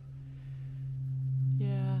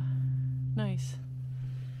 Yeah, nice.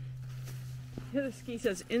 The other ski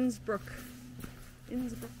says Innsbruck,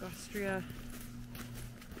 Austria.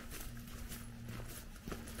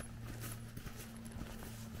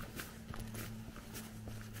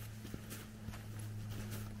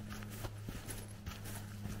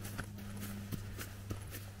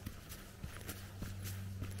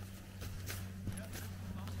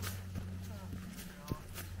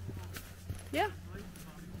 Yeah.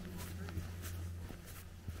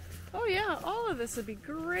 Oh yeah, all of this would be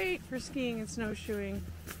great for skiing and snowshoeing.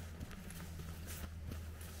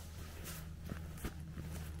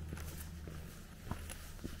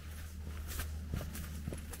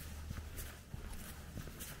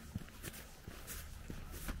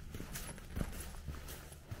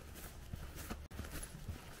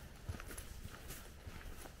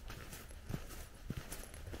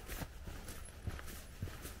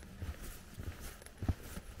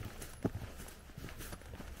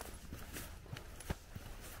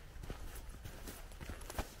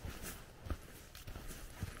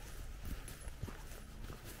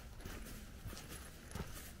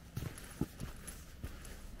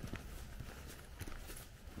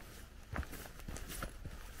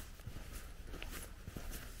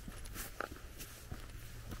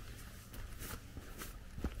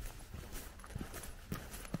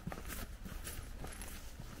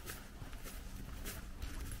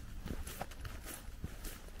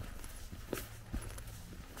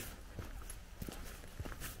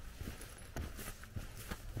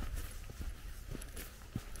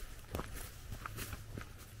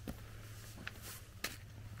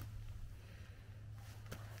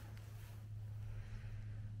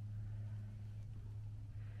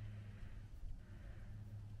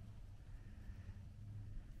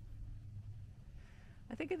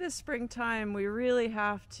 I think at this springtime we really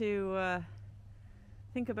have to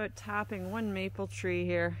think about tapping one maple tree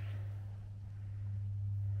here.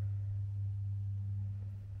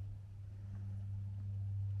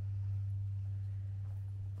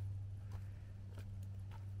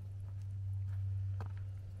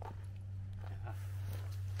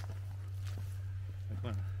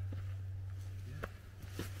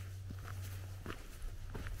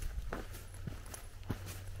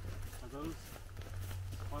 Those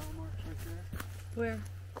file marks right there? Where?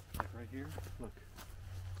 Like right here? Look.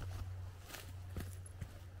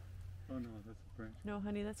 Oh no, that's a branch. No,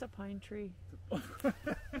 honey, that's a pine tree. Of course.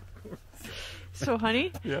 So,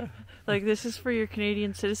 honey? Yeah. Like, this is for your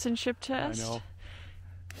Canadian citizenship test? I know.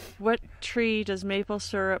 What tree does maple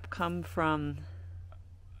syrup come from?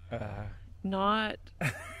 Not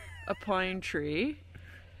a pine tree.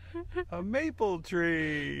 A maple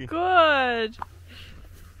tree. Good.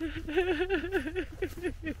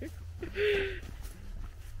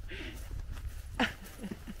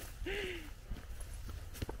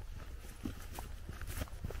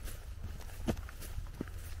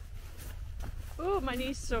 Ooh, my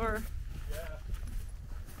knee's sore. Yeah.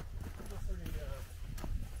 That's a pretty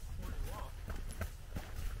sporty walk.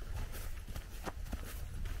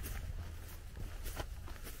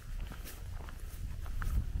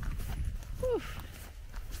 Whew.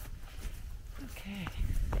 Okay.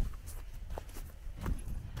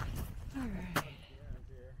 All right.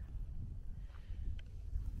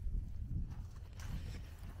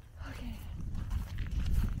 Okay.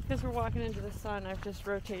 Because we're walking into the sun, I've just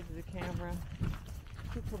rotated the camera.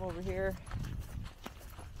 You come over here.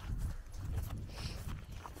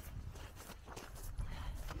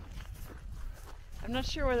 I'm not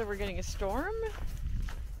sure whether we're getting a storm.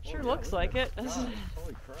 Sure looks like it.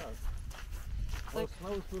 Holy crap. Well,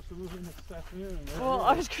 snow is supposed to move in this afternoon. Well,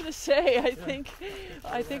 I was gonna say, I think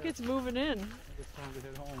it's moving in. It's time to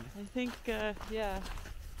head home. I think, yeah.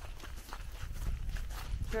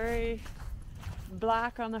 Very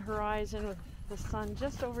black on the horizon with the sun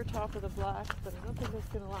just over top of the black, but I don't think it's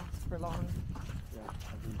gonna last for long. Yeah, I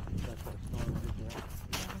think that's what a storm is.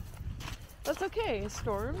 Yeah. That's okay.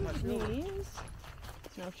 Storms means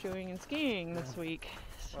snowshoeing and skiing this week.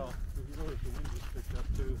 So. Well, if you notice, the wind just picked up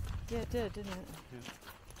too. Yeah, it did, didn't it?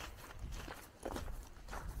 Yeah.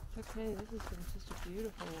 Okay, this has been just a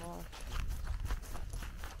beautiful walk.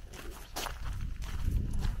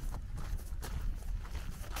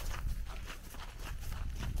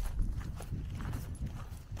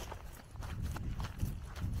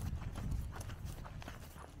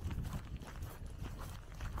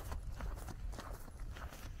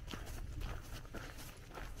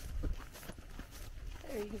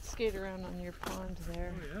 There, you can skate around on your pond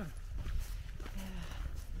there. Oh yeah. Yeah.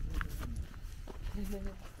 Yeah,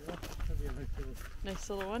 that'd be a Nice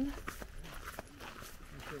little one.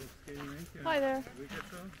 nice little skating rink. Yeah. Hi there. Did we get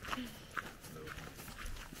some? No.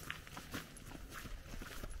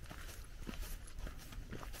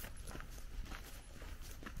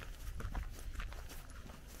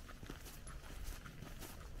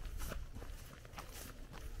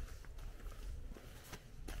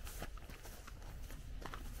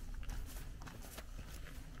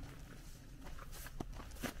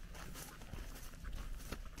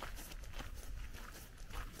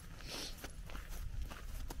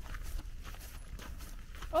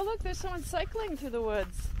 Oh look, there's someone cycling through the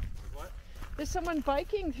woods. What? There's someone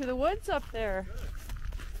biking through the woods up there. Good.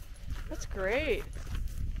 That's great.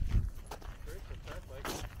 Great for fat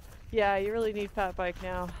bike. Yeah, you really need fat bike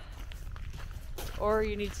now. Or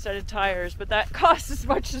you need studded tires, but that costs as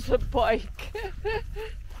much as a bike.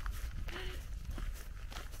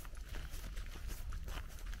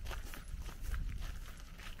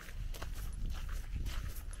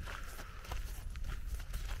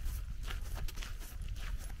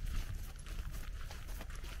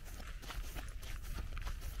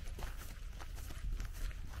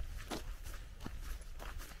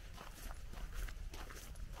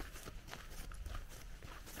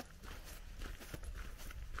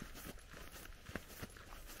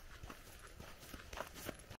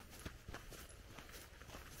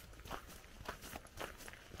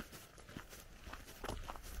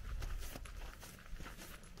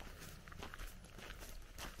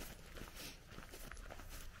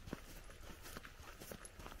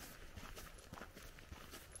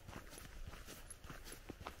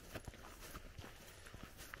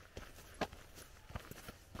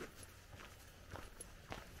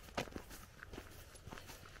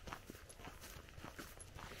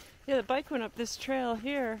 Yeah, the bike went up this trail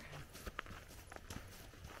here.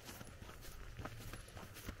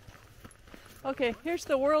 Okay, here's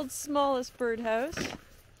the world's smallest birdhouse.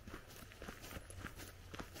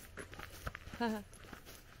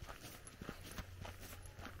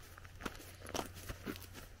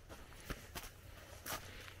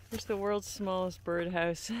 Here's the world's smallest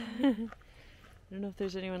birdhouse. I don't know if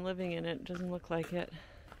there's anyone living in it. Doesn't look like it.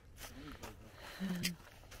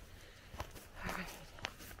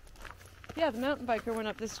 Yeah, the mountain biker went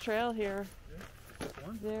up this trail here. Yeah, just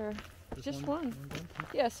one? There. Just one.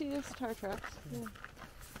 Yeah, see, there's the tar tracks. Yeah.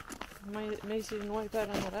 Amazed he didn't wipe out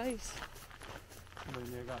on that ice.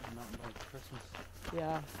 Maybe I got a mountain bike for Christmas.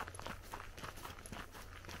 Yeah.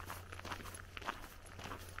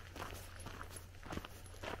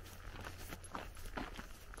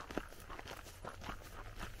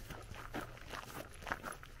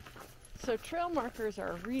 So trail markers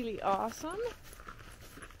are really awesome.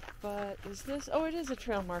 But is this? Oh, it is a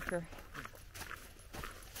trail marker.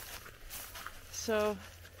 So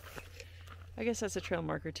I guess that's a trail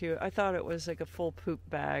marker too. I thought it was like a full poop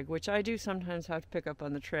bag, which I do sometimes have to pick up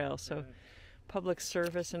on the trail. So public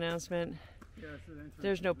service announcement. Yeah,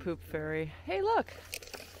 there's no poop fairy. Hey, look!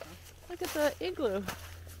 Look at the igloo.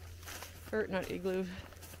 Or not igloo.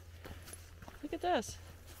 Look at this.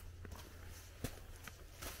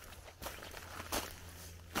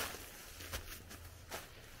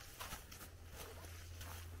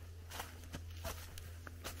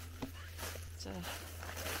 It's a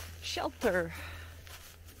shelter.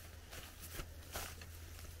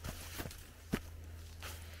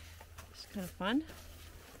 It's kind of fun.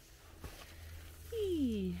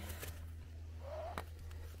 Eee.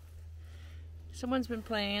 Someone's been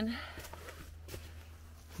playing.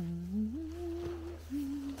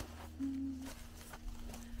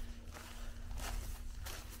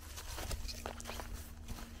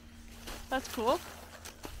 That's cool.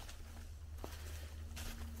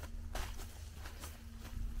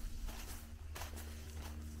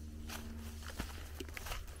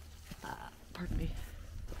 Pardon me.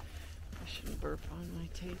 I shouldn't burp on my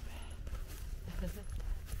tape.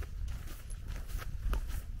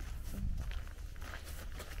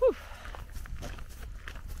 Whew.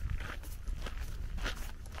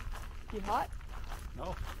 You hot?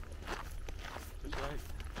 No. Just right.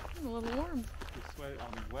 I'm a little warm. Just sweat.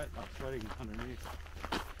 I'm wet. I'm sweating underneath.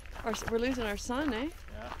 We're losing our sun, eh?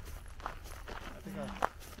 Yeah. I think we're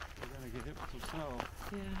gonna get hit with some snow.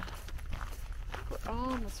 Yeah. We're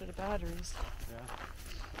almost out of batteries. Yeah.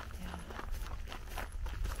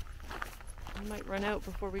 We might run out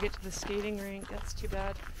before we get to the skating rink. That's too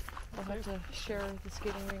bad. I'll have to share the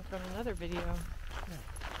skating rink on another video. Yeah.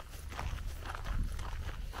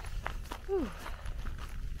 Whew.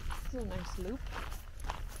 This is a nice loop.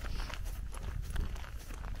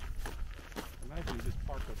 Imagine you just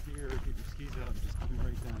park up here, get your skis out, and just come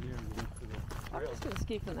right down here and go into the trail. I'm just going to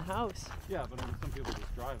ski from the house. Yeah, but I mean, some people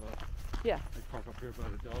just drive up. Yeah. They park up here by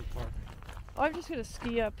the dog park. Oh, I'm just going to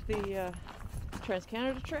ski up the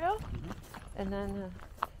Trans-Canada Trail and then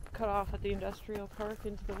cut off at the industrial park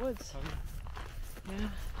into the woods. Oh, yeah. Yeah.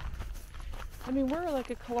 I mean, we're like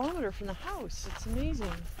a kilometer from the house. It's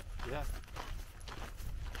amazing. Yeah.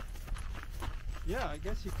 Yeah, I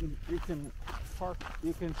guess you can park.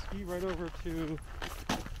 You can ski right over to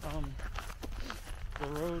the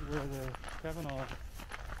road where the Aquanaut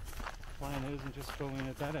plant is, and just go in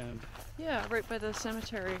at that end. Yeah, right by the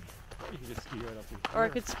cemetery. You can just ski right up here. Or I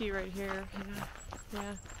could ski right here. Yeah.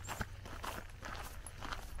 Yeah.